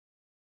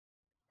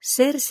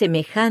Ser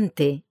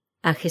semejante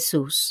a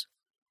Jesús.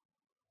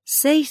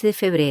 6 de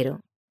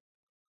febrero.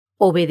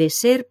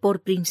 Obedecer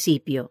por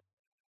principio.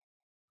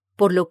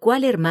 Por lo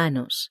cual,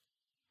 hermanos,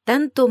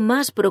 tanto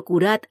más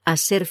procurad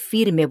hacer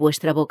firme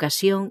vuestra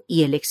vocación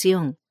y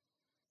elección,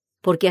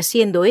 porque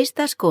haciendo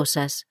estas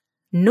cosas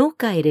no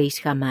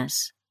caeréis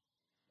jamás.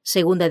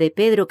 Segunda de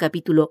Pedro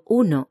capítulo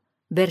 1,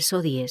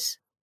 verso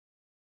 10.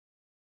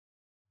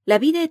 La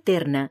vida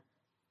eterna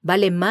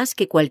vale más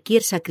que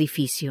cualquier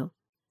sacrificio.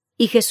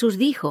 Y Jesús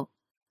dijo: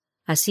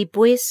 así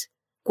pues,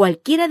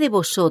 cualquiera de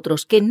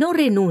vosotros que no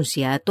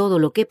renuncia a todo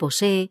lo que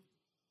posee,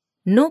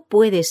 no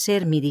puede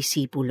ser mi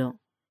discípulo.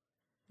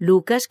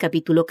 Lucas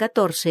capítulo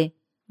 14,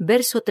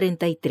 verso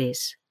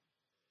 33.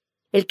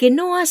 El que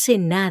no hace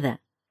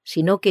nada,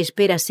 sino que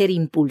espera ser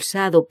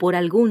impulsado por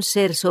algún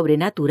ser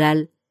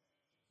sobrenatural,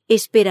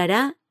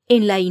 esperará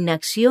en la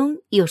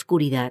inacción y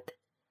oscuridad.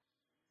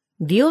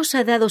 Dios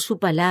ha dado su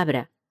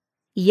palabra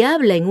y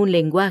habla en un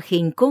lenguaje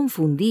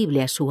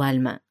inconfundible a su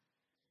alma.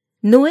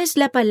 ¿No es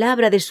la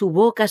palabra de su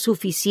boca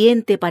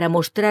suficiente para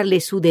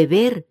mostrarle su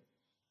deber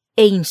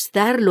e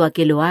instarlo a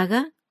que lo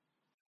haga?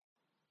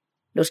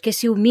 Los que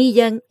se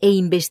humillan e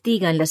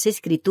investigan las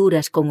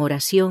Escrituras con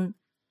oración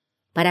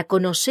para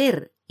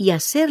conocer y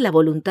hacer la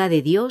voluntad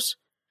de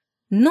Dios,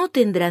 no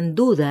tendrán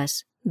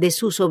dudas de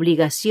sus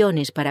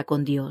obligaciones para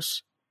con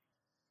Dios.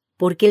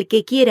 Porque el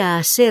que quiera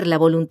hacer la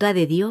voluntad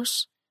de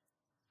Dios,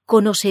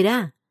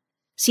 conocerá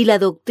si la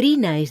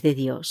doctrina es de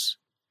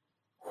Dios.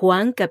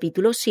 Juan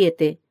capítulo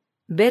 7,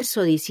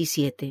 verso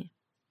 17.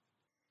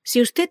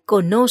 Si usted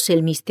conoce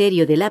el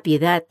misterio de la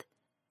piedad,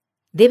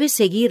 debe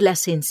seguir la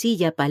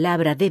sencilla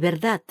palabra de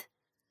verdad,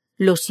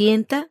 lo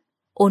sienta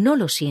o no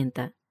lo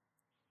sienta,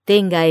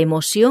 tenga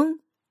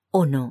emoción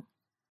o no.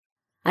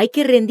 Hay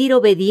que rendir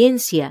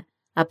obediencia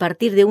a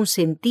partir de un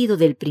sentido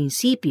del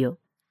principio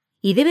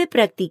y debe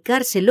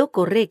practicarse lo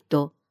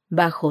correcto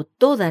bajo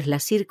todas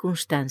las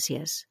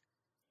circunstancias.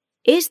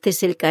 Este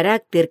es el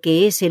carácter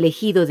que es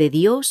elegido de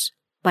Dios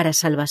para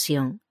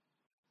salvación.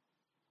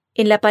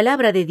 En la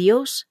palabra de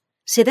Dios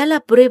se da la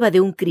prueba de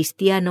un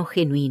cristiano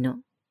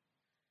genuino.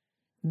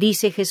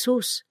 Dice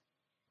Jesús: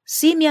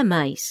 si me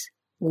amáis,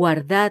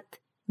 guardad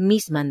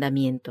mis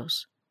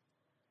mandamientos.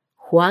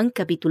 Juan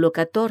capítulo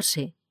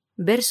 14,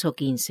 verso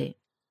 15.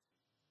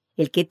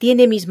 El que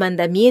tiene mis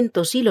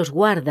mandamientos y los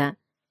guarda,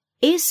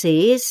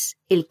 ese es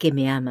el que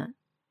me ama.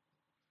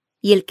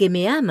 Y el que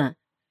me ama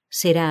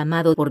será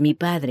amado por mi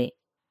Padre,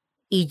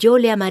 y yo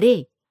le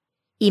amaré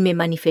y me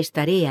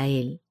manifestaré a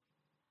él.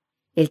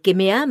 El que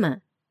me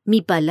ama,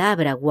 mi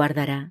palabra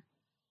guardará.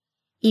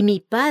 Y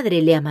mi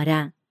Padre le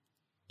amará,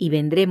 y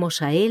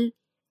vendremos a él,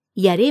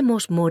 y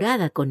haremos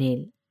morada con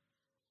él.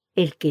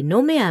 El que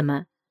no me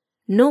ama,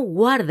 no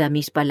guarda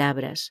mis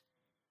palabras.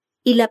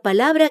 Y la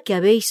palabra que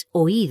habéis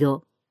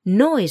oído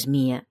no es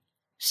mía,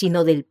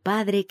 sino del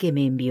Padre que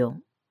me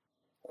envió.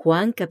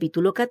 Juan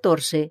capítulo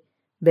 14,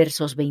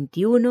 versos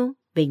 21,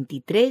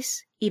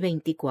 23 y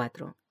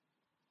 24.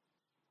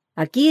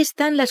 Aquí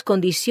están las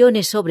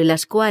condiciones sobre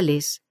las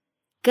cuales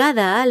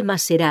cada alma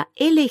será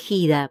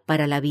elegida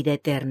para la vida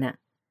eterna.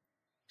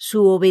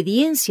 Su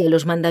obediencia a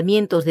los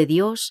mandamientos de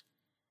Dios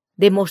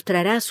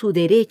demostrará su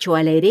derecho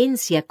a la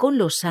herencia con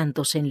los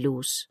santos en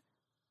luz.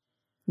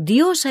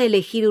 Dios ha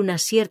elegido una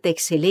cierta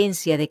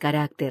excelencia de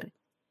carácter,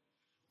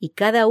 y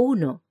cada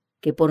uno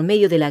que por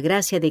medio de la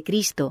gracia de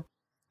Cristo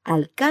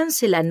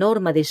alcance la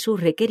norma de sus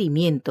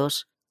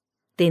requerimientos,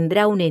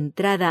 tendrá una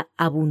entrada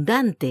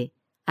abundante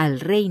al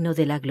reino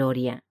de la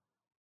gloria.